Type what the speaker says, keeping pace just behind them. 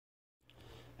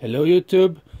Hello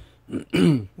YouTube,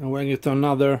 and we're going to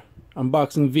another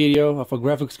unboxing video of a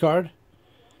graphics card.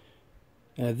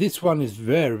 This one is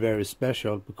very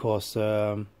special because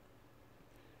I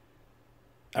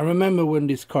remember when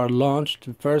this card launched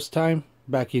the first time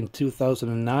back in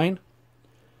 2009,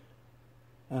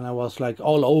 and I was like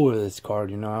all over this card,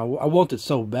 you know. I wanted it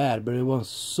so bad, but it was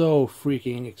so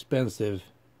freaking expensive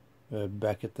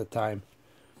back at the time.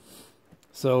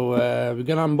 So we're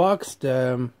gonna unbox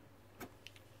the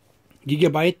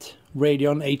Gigabyte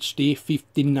Radeon HD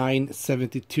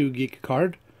 5972 gig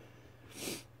card.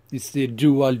 It's the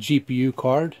dual GPU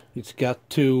card. It's got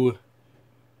two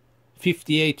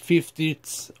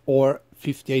 5850s or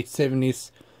 5870s.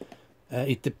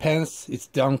 It depends. It's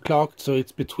downclocked, so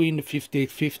it's between the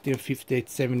 5850 and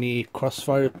 5870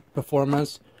 crossfire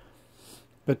performance.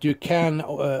 But you can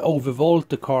overvolt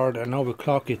the card and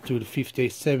overclock it to the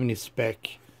 5870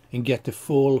 spec and get the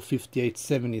full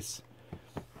 5870s.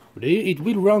 But it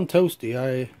will run toasty.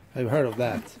 I've heard of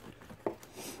that.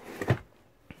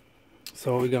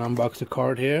 So we're gonna unbox the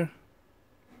card here.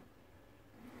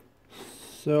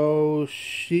 So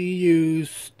she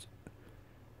used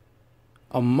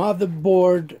a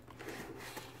motherboard.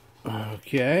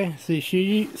 Okay, see,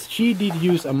 she did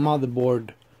use a motherboard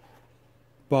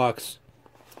box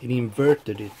and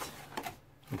inverted it.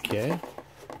 Okay,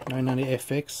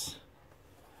 990FX.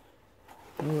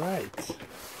 All right.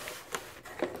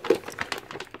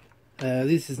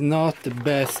 This is not the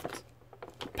best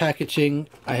packaging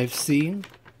I have seen.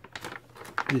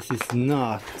 This is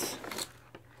not.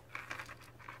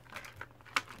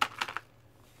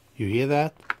 You hear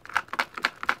that?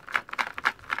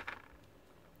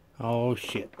 Oh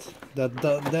shit! That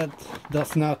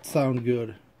does not sound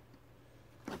good.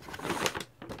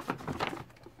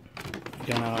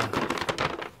 Gonna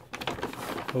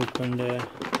open the.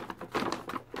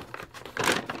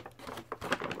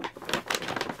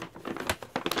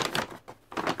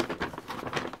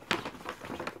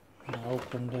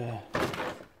 Open the.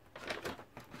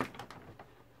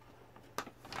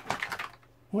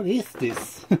 What is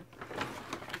this?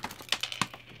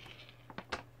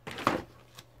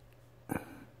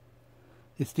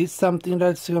 Is this something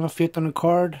that's gonna fit on a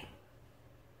card?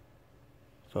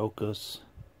 Focus.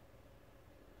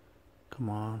 Come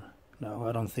on. No,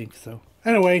 I don't think so.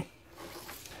 Anyway,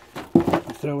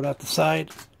 throw it out the side.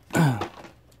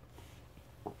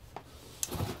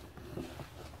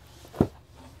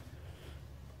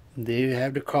 There you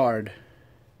have the card.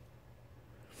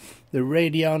 The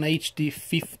Radeon HD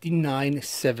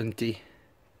 5970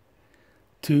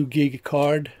 2 gig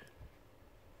card.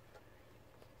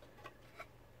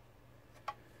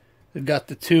 We've got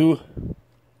the two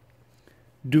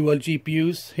dual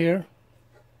GPUs here.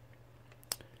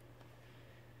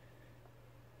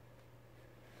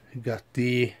 We've got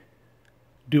the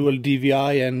dual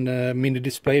DVI and mini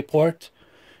display port.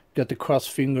 Got the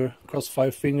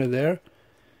crossfire finger there.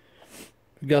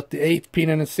 Got the 8-pin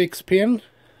and a 6-pin.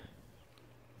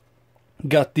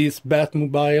 Got this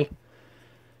Batmobile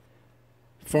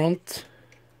front.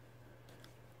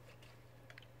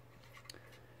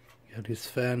 Got this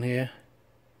fan here.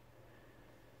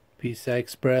 PCI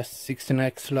Express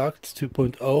 16X locked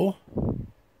 2.0.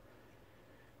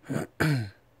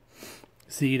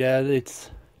 See that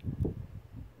it's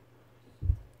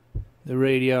the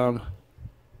Radeon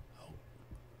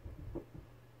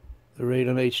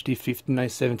HD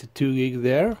 5972 gig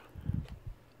there.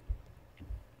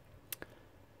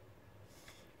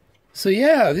 So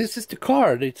yeah, this is the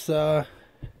card. It's I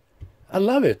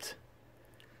love it.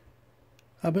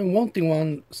 I've been wanting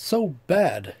one so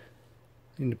bad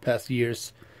in the past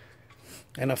years,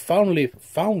 and I finally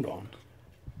found one.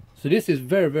 So this is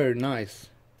very nice.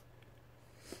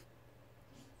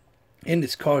 And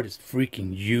this card is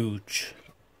freaking huge.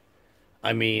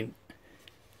 I mean,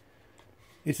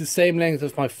 it's the same length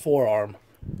as my forearm.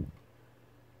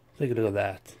 Take a look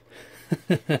at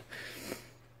that.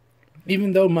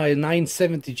 Even though my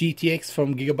 970 GTX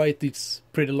from Gigabyte is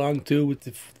pretty long too, with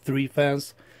the 3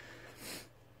 fans,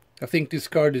 I think this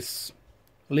card is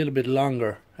a little bit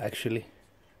longer actually.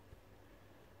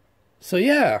 So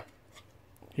yeah,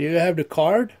 here you have the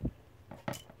card.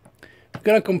 I'm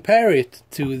gonna compare it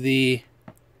to the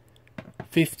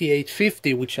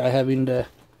 5850, which I have in the.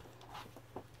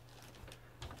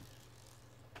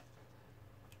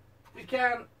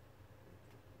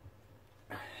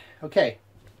 Okay,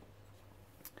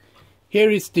 here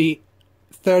is the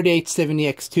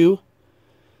 3870X2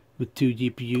 with two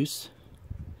GPUs,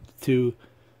 two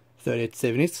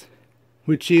 3870s,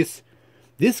 which is,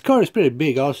 this card is pretty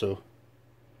big also,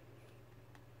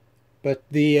 but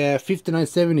the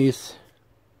 5970 is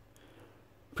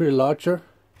pretty larger.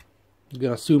 I'm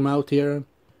gonna zoom out here.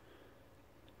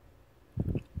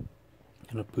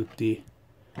 Gonna put the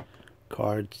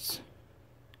cards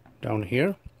down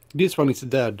here. This one is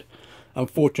dead,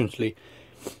 unfortunately.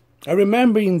 I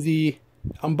remember in the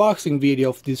unboxing video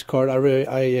of this card,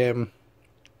 I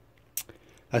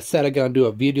said I'm gonna do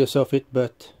a videos of it,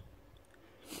 but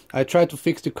I tried to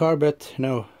fix the card, but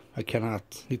no, I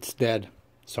cannot. It's dead.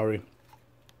 Sorry.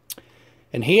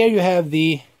 And here you have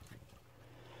the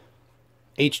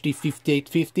HD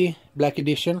 5850 Black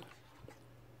Edition.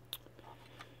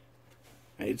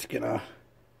 It's gonna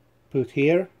put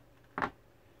here, and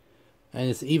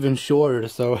it's even shorter,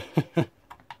 so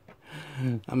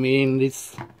I mean,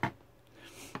 it's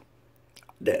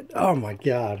that. Oh my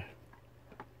god,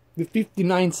 the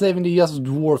 5970 just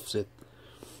dwarfs it.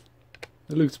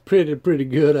 It looks pretty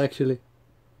good actually.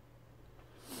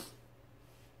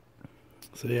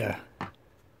 So yeah,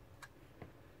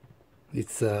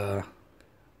 it's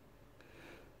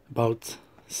about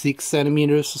 6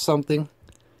 centimeters or something.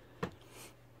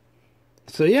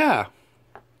 So yeah,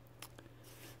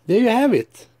 there you have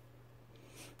it.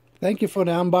 Thank you for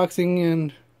the unboxing,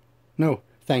 and no,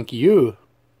 thank you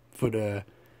for the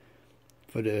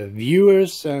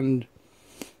viewers and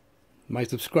my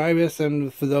subscribers,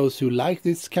 and for those who like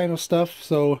this kind of stuff.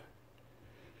 So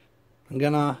I'm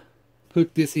gonna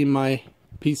put this in my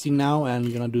PC now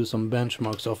and gonna do some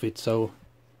benchmarks of it. So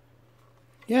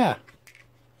yeah,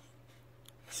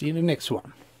 see you in the next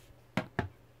one.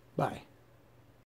 Bye.